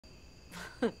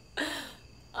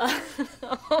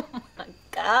Oh my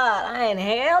God, I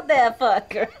inhaled that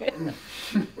fucker.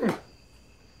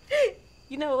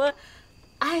 You know what?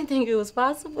 I didn't think it was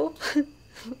possible,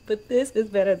 but this is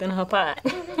better than her pie.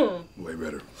 Way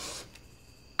better.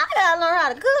 I gotta learn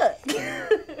how to cook.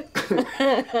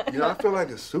 You know, I feel like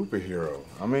a superhero.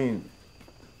 I mean...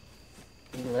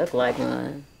 You look like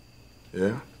one.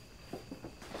 Yeah?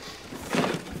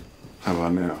 How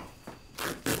about now?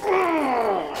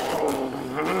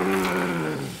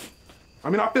 I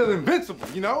mean, I feel invincible,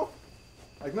 you know?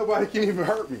 Like nobody can even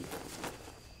hurt me.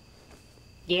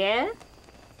 Yeah?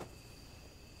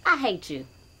 I hate you.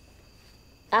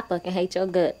 I fucking hate your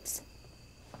guts.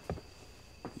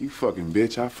 You fucking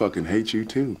bitch, I fucking hate you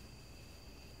too.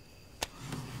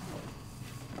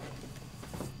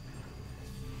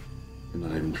 You're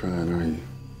not even trying, are you?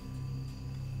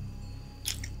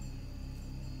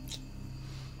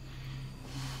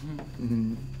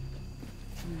 Mm-hmm.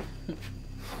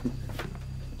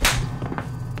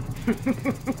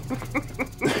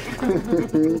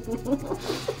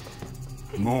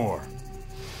 More.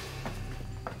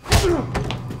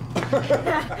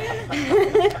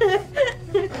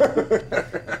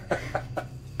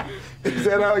 Is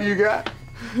that all you got?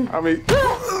 I mean...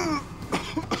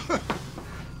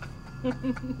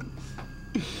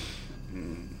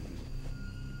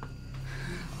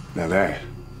 Now that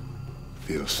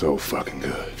feels so fucking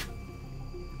good.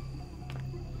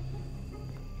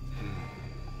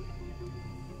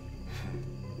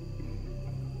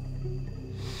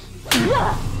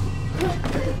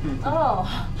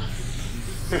 Oh.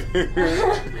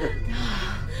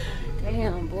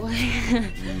 Damn, boy.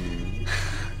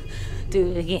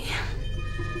 Do it again.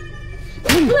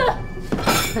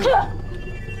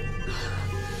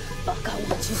 Fuck, I want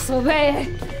you so bad.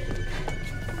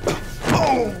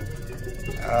 Oh!